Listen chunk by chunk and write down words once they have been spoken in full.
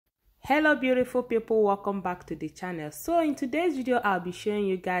Hello beautiful people, welcome back to the channel. So in today's video I'll be showing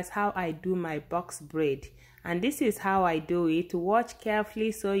you guys how I do my box braid, and this is how I do it. Watch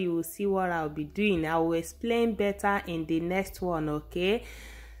carefully so you will see what I'll be doing. I will explain better in the next one, okay?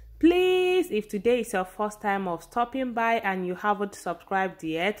 Please, if today is your first time of stopping by and you haven't subscribed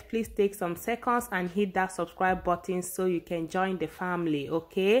yet, please take some seconds and hit that subscribe button so you can join the family,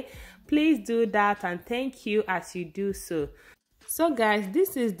 okay? Please do that, and thank you as you do so. So guys,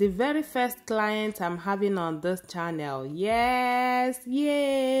 this is the very first client I'm having on this channel. Yes,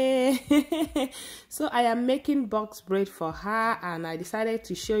 yay! So I am making box braid for her, and I decided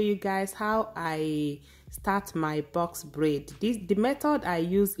to show you guys how I start my box braid. The method I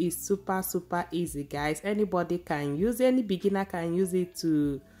use is super easy, guys. Anybody can use, any beginner can use it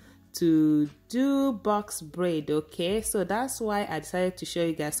to do box braid, okay? So that's why I decided to show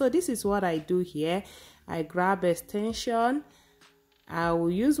you guys. So this is what I do here. I grab extension. I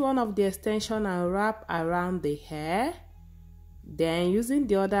will use one of the extension and wrap around the hair. Then using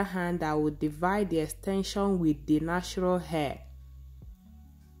the other hand, I will divide the extension with the natural hair.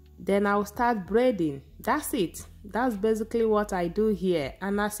 Then I will start braiding. That's it. That's basically what I do here.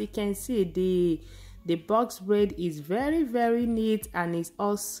 And as you can see, the box braid is very neat, and is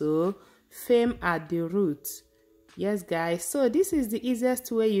also firm at the roots. Yes guys, so this is the easiest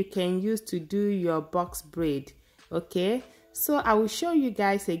way you can use to do your box braid, okay? So I will show you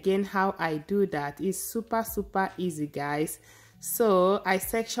guys again how I do that. It's super easy, guys. So I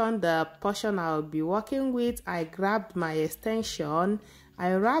sectioned the portion I'll be working with. I grabbed my extension.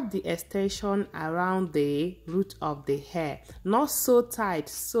 I wrap the extension around the root of the hair, not so tight,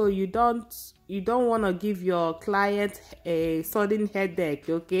 so you don't want to give your client a sudden headache,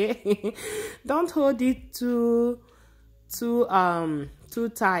 okay? Don't hold it too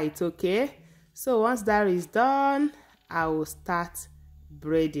tight, okay? So once that is done, I will start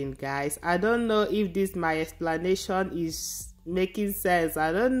braiding, guys. I don't know if this my explanation is making sense.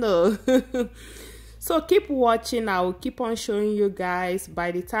 I don't know. So keep watching. I will keep on showing you guys.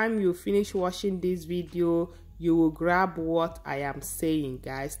 By the time you finish watching this video, you will grab what I am saying,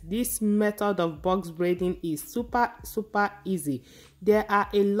 guys. This method of box braiding is super easy. There are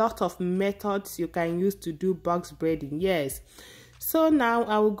a lot of methods you can use to do box braiding, yes. So now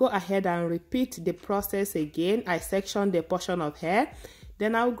I will go ahead and repeat the process again. I section the portion of hair.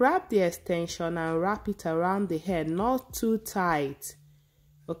 Then I'll grab the extension and wrap it around the hair, not too tight.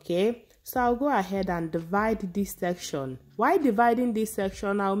 Okay, so I'll go ahead and divide this section. While dividing this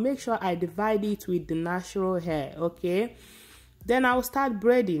section, I'll make sure I divide it with the natural hair, okay? Then I'll start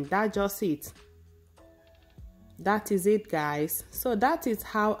braiding. That's just it. That is it, guys. So that is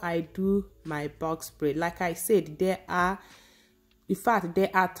how I do my box braid. Like I said, there are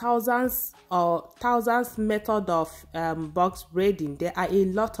thousands method of box braiding. There are a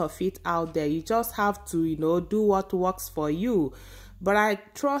lot of it out there. You just have to, do what works for you.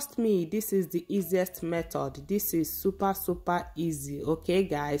 But trust me, this is the easiest method. This is super easy, okay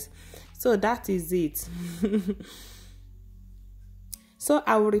guys? So that is it. So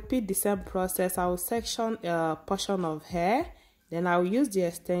I will repeat the same process. I will section a portion of hair, then I will use the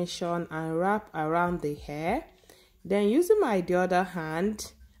extension and wrap around the hair. Then using the other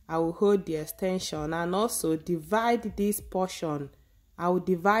hand, I will hold the extension and also divide this portion. I will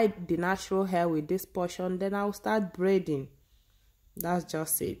divide the natural hair with this portion, then I will start braiding. That's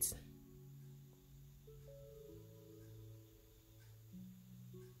just it.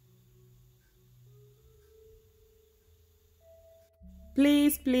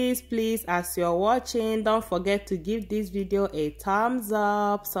 Please, as you're watching, don't forget to give this video a thumbs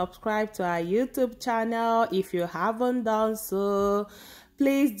up. Subscribe to our YouTube channel if you haven't done so.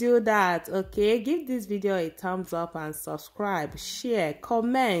 Please do that, okay? Give this video a thumbs up and subscribe, share,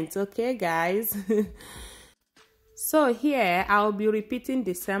 comment, okay guys? So here I'll be repeating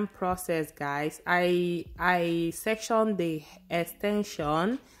the same process, guys. I sectioned the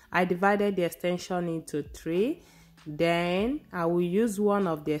extension. I divided the extension into 3. Then I will use one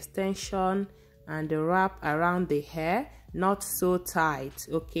of the extension and wrap around the hair, not so tight,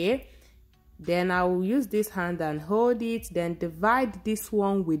 okay? Then I will use this hand and hold it, then divide this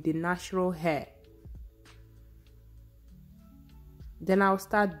one with the natural hair. Then I'll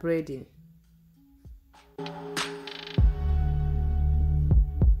start braiding.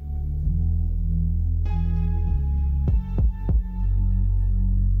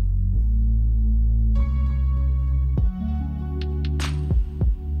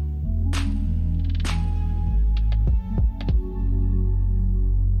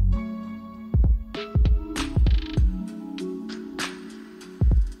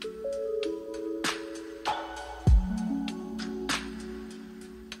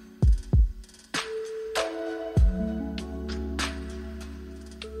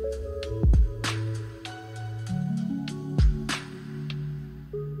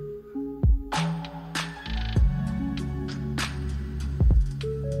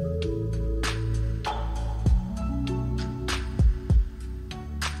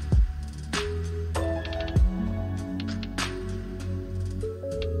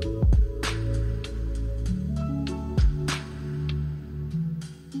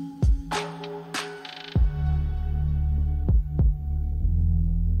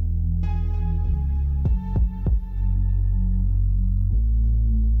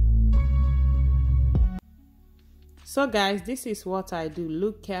 So guys, this is what I do.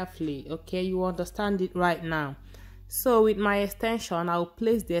 Look carefully, okay? You understand it right now. So with my extension, I'll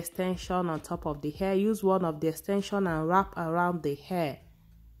place the extension on top of the hair, use one of the extension and wrap around the hair.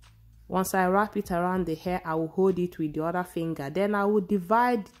 Once I wrap it around the hair, I will hold it with the other finger. Then I will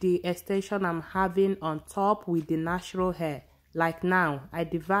divide the extension I'm having on top with the natural hair. Like now,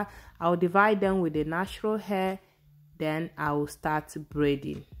 I'll divide them with the natural hair, then I will start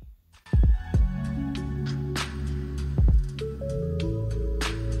braiding.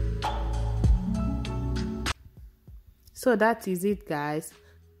 So that is it, guys.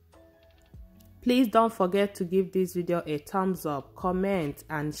 Please don't forget to give this video a thumbs up, comment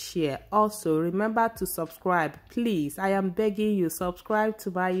and share. Also remember to subscribe, please. I am begging you, subscribe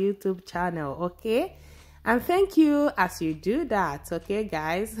to my YouTube channel, okay? And thank you as you do that, okay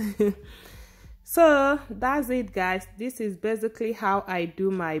guys? So that's it, guys. This is basically how I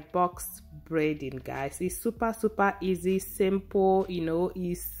do my box braiding, guys. It's super easy, simple, you know,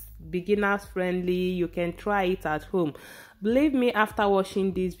 it's beginners friendly. You can try it at home. Believe me, after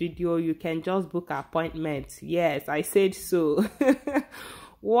watching this video, you can just book appointments. Yes, I said so.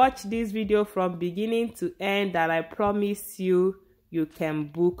 Watch this video from beginning to end, and I promise you, you can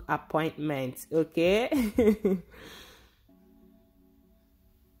book appointments, okay?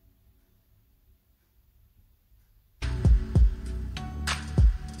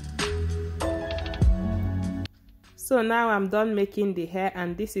 So now I'm done making the hair,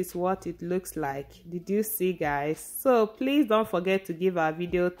 and this is what it looks like. Did you see, guys? So please don't forget to give our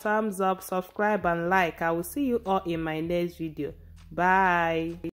video thumbs up, subscribe and like. I will see you all in my next video. Bye.